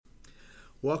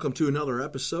Welcome to another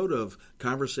episode of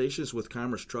Conversations with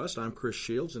Commerce Trust. I'm Chris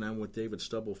Shields, and I'm with David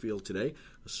Stubblefield today,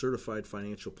 a certified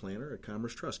financial planner at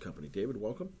Commerce Trust Company. David,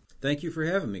 welcome. Thank you for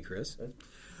having me, Chris.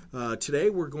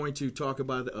 Today we're going to talk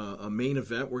about a main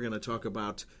event. We're going to talk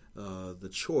about the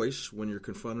choice when you're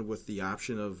confronted with the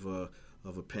option of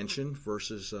a pension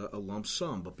versus a lump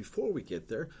sum. But before we get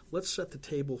there, let's set the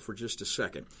table for just a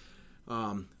second.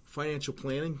 Financial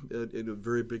planning, in a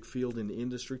very big field in the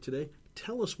industry today.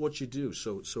 Tell us what you do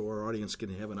so our audience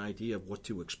can have an idea of what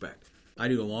to expect. I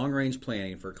do long-range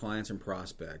planning for clients and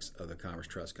prospects of the Commerce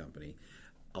Trust Company.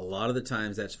 A lot of the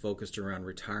times that's focused around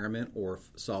retirement or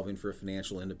solving for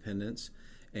financial independence,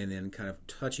 and then kind of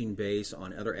touching base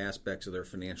on other aspects of their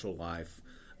financial life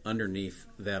underneath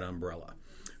that umbrella,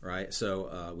 right?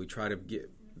 So we try to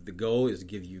the goal is to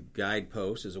give you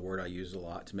guideposts, is a word I use a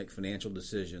lot, to make financial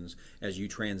decisions as you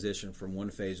transition from one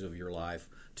phase of your life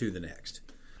to the next.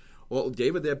 Well,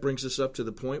 David, that brings us up to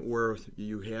the point where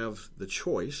you have the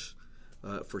choice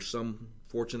for some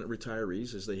fortunate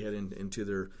retirees as they head into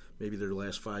their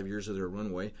last 5 years of their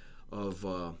runway of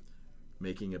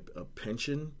making a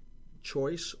pension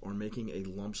choice or making a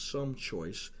lump sum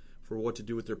choice for what to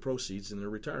do with their proceeds in their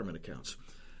retirement accounts.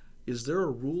 Is there a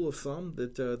rule of thumb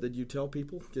that you tell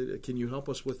people? Can you help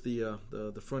us with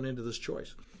the front end of this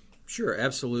choice? Sure,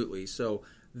 absolutely. So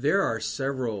there are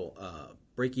several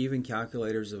break-even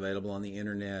calculators available on the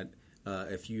internet.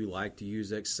 If you like to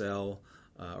use Excel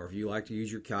or if you like to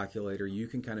use your calculator, you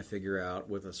can kind of figure out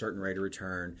with a certain rate of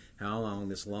return how long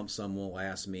this lump sum will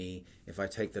last me if I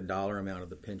take the dollar amount of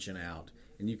the pension out,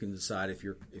 and you can decide if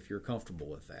you're comfortable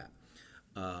with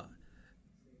that.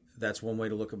 That's one way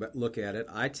to look at it.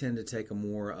 I tend to take a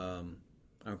more I'm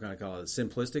going to call it a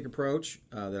simplistic approach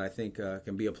that I think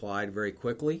can be applied very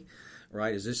quickly.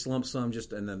 Right? Is this lump sum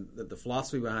just, and the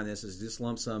philosophy behind this is this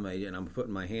lump sum, and I'm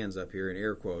putting my hands up here in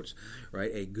air quotes, right?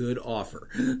 A good offer,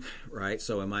 right?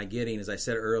 So am I getting, as I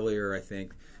said earlier, I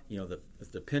think,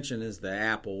 if the pension is the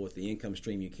apple with the income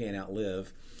stream you can't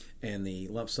outlive, and the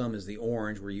lump sum is the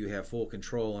orange where you have full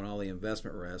control on all the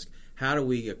investment risk, how do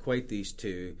we equate these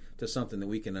two to something that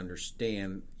we can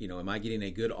understand? Am I getting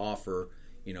a good offer?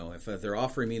 If they're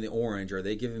offering me the orange, are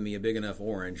they giving me a big enough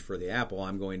orange for the apple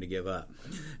I'm going to give up,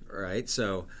 right?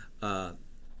 So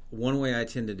one way I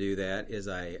tend to do that is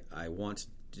I want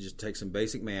to just take some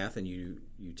basic math, and you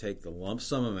take the lump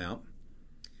sum amount,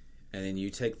 and then you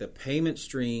take the payment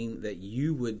stream that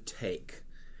you would take,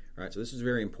 right? So this is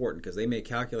very important because they may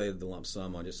calculate the lump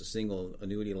sum on just a single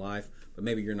annuity life, but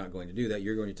maybe you're not going to do that.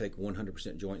 You're going to take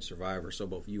 100% joint survivor, so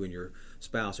both you and your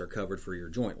spouse are covered for your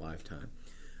joint lifetime.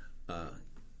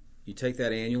 You take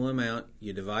that annual amount,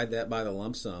 you divide that by the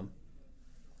lump sum.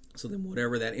 So then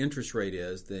whatever that interest rate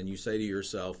is, then you say to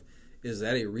yourself, is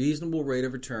that a reasonable rate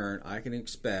of return I can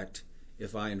expect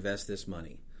if I invest this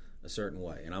money a certain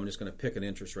way? And I'm just going to pick an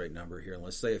interest rate number here. And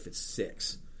let's say if it's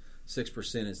 6%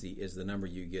 is the number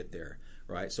you get there,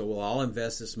 right? So I'll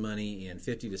invest this money in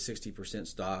 50 to 60%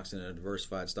 stocks in a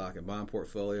diversified stock and bond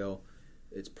portfolio.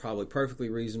 It's probably perfectly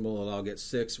reasonable that I'll get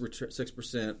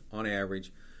 6% on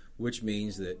average, which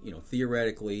means that,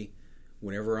 theoretically,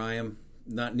 whenever I am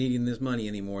not needing this money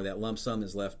anymore, that lump sum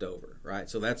is left over, right?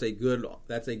 So that's a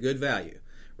good value,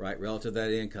 right, relative to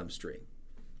that income stream,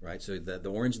 right? So the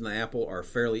orange and the apple are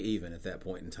fairly even at that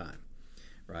point in time,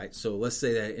 right? So let's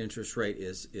say that interest rate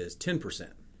is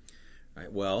 10%,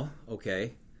 right? Well,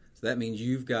 okay, so that means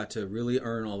you've got to really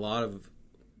earn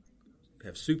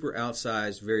have super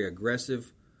outsized, very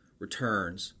aggressive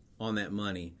returns on that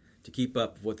money to keep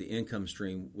up with what the income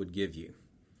stream would give you.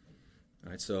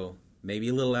 All right, so maybe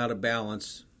a little out of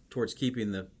balance towards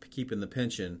keeping the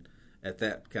pension at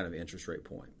that kind of interest rate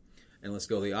point. And let's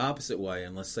go the opposite way,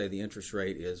 and let's say the interest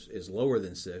rate is lower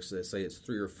than 6. Let's say it's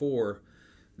 3 or 4,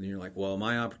 and you're like, well,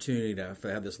 my opportunity to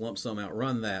have this lump sum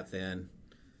outrun that then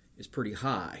is pretty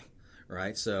high,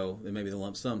 right? So then maybe the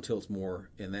lump sum tilts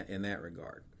more in that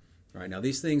regard. All right, now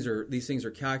these things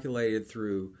are calculated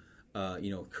through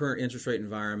current interest rate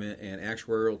environment and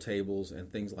actuarial tables and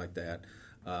things like that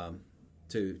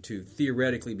to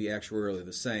theoretically be actuarially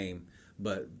the same,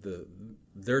 but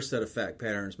their set of fact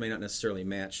patterns may not necessarily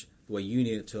match the way you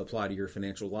need it to apply to your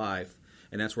financial life,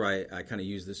 and that's where I kind of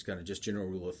use this kind of just general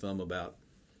rule of thumb about,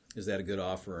 is that a good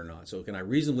offer or not? So can I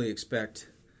reasonably expect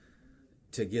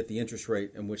to get the interest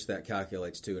rate in which that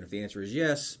calculates to? And if the answer is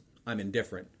yes, I'm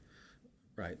indifferent.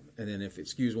 Right, and then if it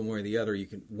skews one way or the other,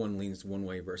 one leans one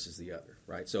way versus the other,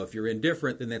 right? So if you're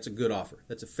indifferent, then that's a good offer.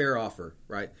 That's a fair offer,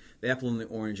 right? The apple and the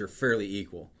orange are fairly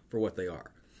equal for what they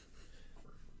are.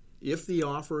 If the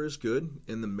offer is good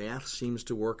and the math seems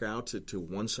to work out to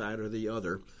one side or the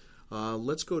other,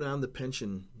 let's go down the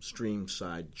pension stream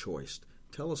side choice.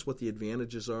 tell us what the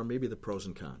advantages are, maybe the pros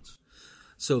and cons.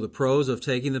 So the pros of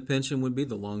taking the pension would be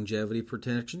the longevity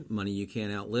protection, money you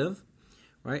can't outlive,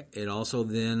 right? It also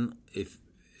then, if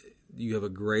you have a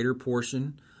greater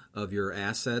portion of your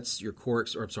assets, your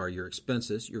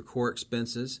expenses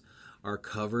are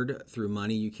covered through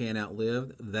money you can't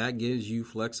outlive, that gives you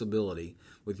flexibility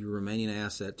with your remaining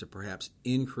asset to perhaps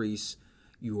increase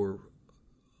your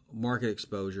market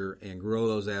exposure and grow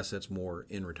those assets more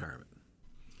in retirement.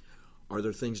 Are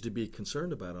there things to be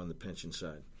concerned about on the pension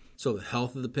side? So the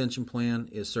health of the pension plan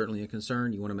is certainly a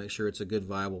concern. You want to make sure it's a good,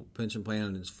 viable pension plan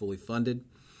and it's fully funded.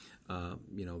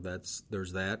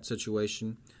 There's that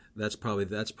situation. That's probably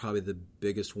the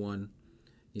biggest one.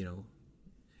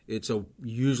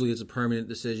 Usually it's a permanent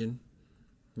decision,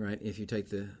 right? If you take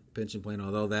the pension plan,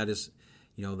 although that is,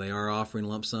 they are offering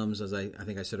lump sums, as I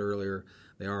think I said earlier,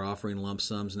 they are offering lump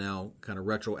sums now kind of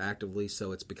retroactively,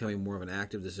 so it's becoming more of an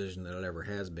active decision than it ever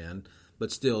has been.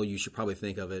 But still, you should probably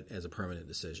think of it as a permanent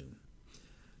decision.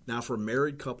 Now, for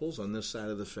married couples on this side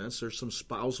of the fence, there's some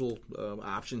spousal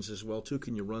options as well, too.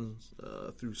 Can you run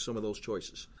through some of those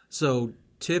choices? So,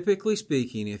 typically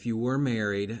speaking, if you were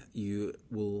married, you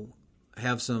will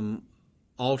have some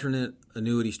alternate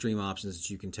annuity stream options that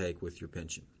you can take with your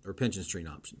pension, or pension stream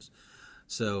options.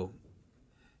 So,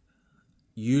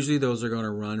 usually those are going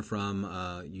to run from,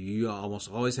 you almost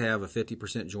always have a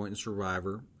 50% joint and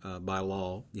survivor by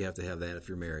law. You have to have that if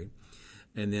you're married.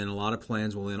 And then a lot of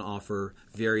plans will then offer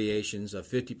variations of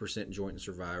 50% joint and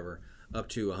survivor up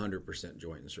to 100%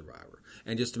 joint and survivor.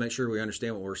 And just to make sure we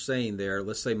understand what we're saying there,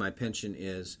 let's say my pension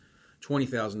is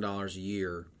 $20,000 a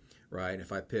year, right?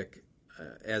 If I pick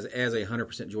as a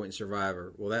 100% joint and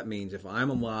survivor, well, that means if I'm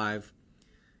alive,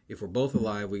 if we're both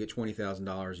alive, we get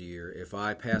 $20,000 a year. If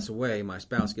I pass away, my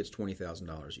spouse gets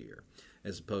 $20,000 a year,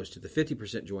 as opposed to the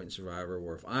 50% joint and survivor,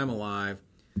 where if I'm alive,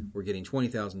 we're getting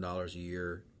 $20,000 a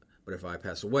year, but if I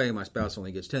pass away, my spouse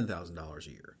only gets $10,000 a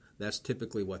year. That's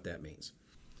typically what that means.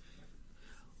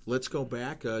 Let's go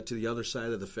back to the other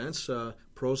side of the fence.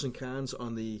 Pros and cons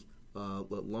on the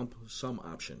lump sum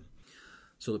option.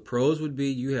 So the pros would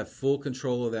be you have full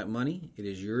control of that money. It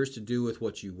is yours to do with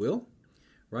what you will,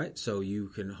 right? So you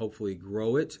can hopefully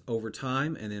grow it over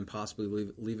time and then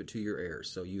possibly leave it to your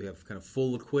heirs. So you have kind of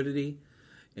full liquidity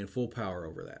and full power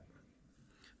over that.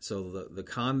 So the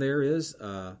con there is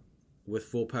with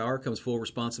full power comes full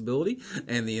responsibility,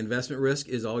 and the investment risk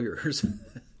is all yours.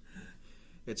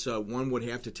 It's one would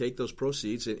have to take those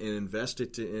proceeds and invest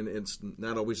it, and it's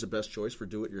not always the best choice for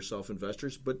do-it-yourself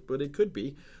investors, but it could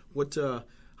be.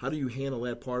 How do you handle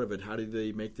that part of it? How do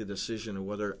they make the decision of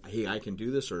whether, hey, I can do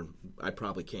this or I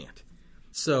probably can't?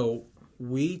 So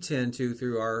we tend to,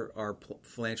 through our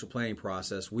financial planning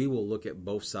process, we will look at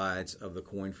both sides of the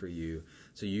coin for you,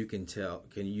 so you can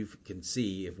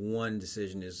see if one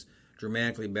decision is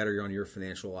dramatically better on your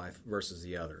financial life versus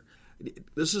the other.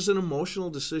 This is an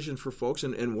emotional decision for folks,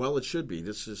 and well, it should be.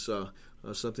 This is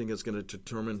something that's going to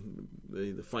determine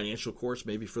the financial course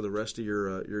maybe for the rest of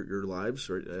your lives,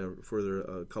 or for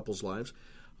the couple's lives.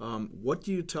 What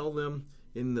do you tell them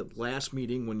in the last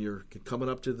meeting when you're coming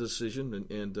up to the decision,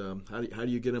 and how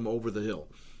do you get them over the hill?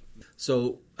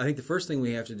 So I think the first thing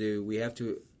we have to do, we have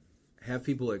to have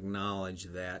people acknowledge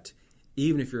that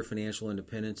even if your financial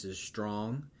independence is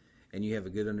strong, and you have a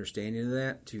good understanding of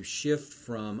that, to shift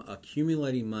from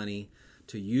accumulating money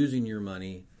to using your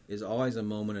money is always a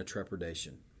moment of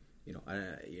trepidation.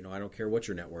 I don't care what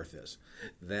your net worth is.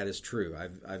 That is true.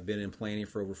 I've been in planning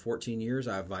for over 14 years.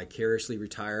 I've vicariously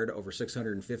retired over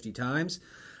 650 times.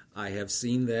 I have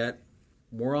seen that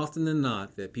more often than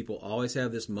not, that people always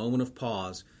have this moment of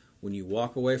pause when you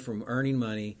walk away from earning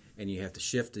money and you have to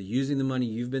shift to using the money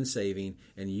you've been saving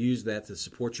and use that to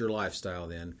support your lifestyle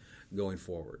then going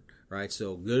forward. Right,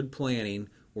 so good planning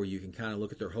where you can kind of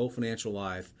look at their whole financial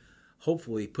life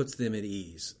hopefully puts them at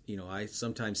ease. I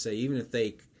sometimes say even if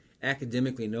they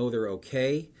academically know they're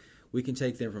okay, we can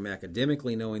take them from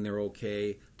academically knowing they're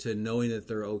okay to knowing that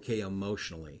they're okay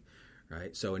emotionally.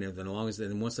 Right, so and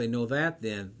then once they know that,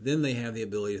 then they have the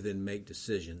ability to then make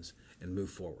decisions and move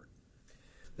forward.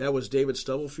 That was David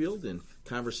Stubblefield in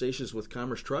Conversations with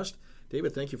Commerce Trust.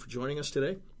 David, thank you for joining us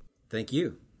today. Thank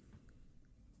you.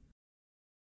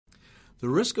 The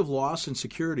risk of loss in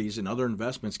securities and other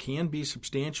investments can be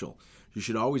substantial. You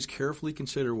should always carefully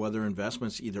consider whether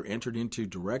investments either entered into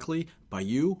directly by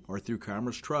you or through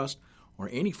Commerce Trust or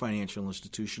any financial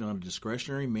institution on a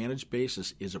discretionary managed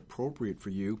basis is appropriate for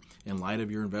you in light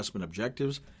of your investment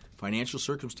objectives, financial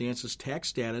circumstances, tax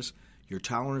status, your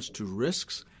tolerance to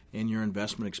risks, and your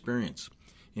investment experience.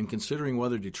 In considering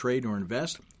whether to trade or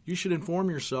invest, you should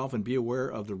inform yourself and be aware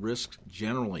of the risks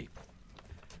generally.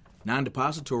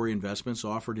 Non-depository investments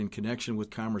offered in connection with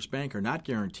Commerce Bank are not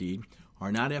guaranteed,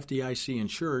 are not FDIC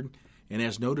insured, and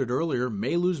as noted earlier,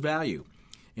 may lose value.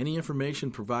 Any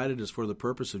information provided is for the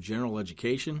purpose of general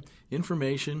education,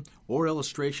 information, or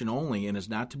illustration only and is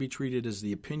not to be treated as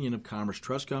the opinion of Commerce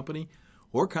Trust Company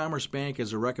or Commerce Bank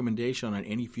as a recommendation on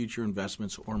any future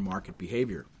investments or market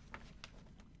behavior.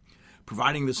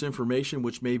 Providing this information,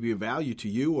 which may be of value to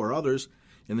you or others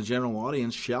in the general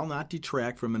audience, shall not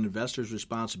detract from an investor's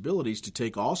responsibilities to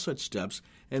take all such steps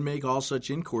and make all such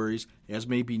inquiries as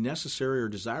may be necessary or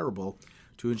desirable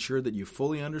to ensure that you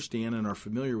fully understand and are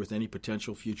familiar with any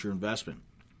potential future investment.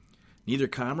 Neither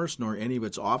Commerce nor any of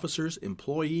its officers,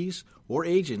 employees, or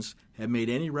agents have made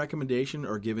any recommendation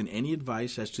or given any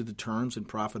advice as to the terms and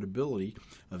profitability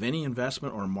of any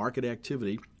investment or market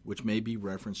activity which may be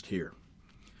referenced here.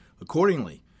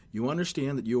 Accordingly, you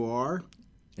understand that you are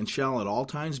and shall at all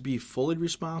times be fully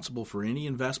responsible for any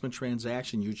investment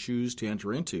transaction you choose to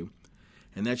enter into,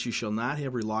 and that you shall not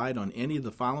have relied on any of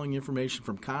the following information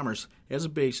from Commerce as a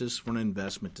basis for an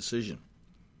investment decision.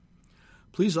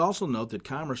 Please also note that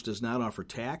Commerce does not offer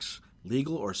tax,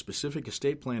 legal, or specific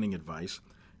estate planning advice,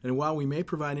 and while we may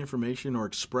provide information or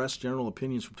express general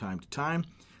opinions from time to time,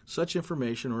 such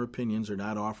information or opinions are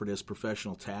not offered as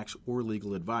professional tax or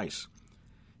legal advice.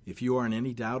 If you are in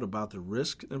any doubt about the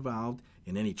risk involved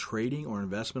in any trading or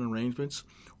investment arrangements,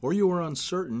 or you are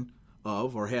uncertain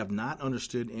of or have not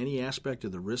understood any aspect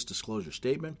of the risk disclosure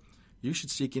statement, you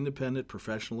should seek independent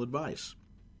professional advice.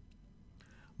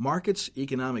 Markets,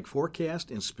 economic forecast,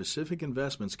 and specific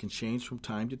investments can change from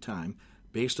time to time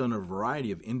based on a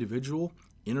variety of individual,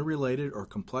 interrelated, or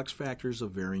complex factors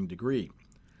of varying degree.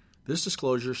 This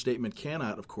disclosure statement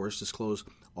cannot, of course, disclose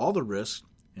all the risks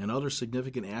and other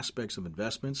significant aspects of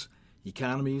investments,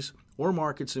 economies, or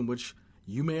markets in which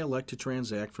you may elect to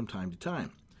transact from time to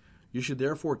time. You should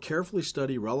therefore carefully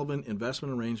study relevant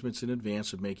investment arrangements in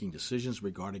advance of making decisions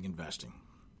regarding investing.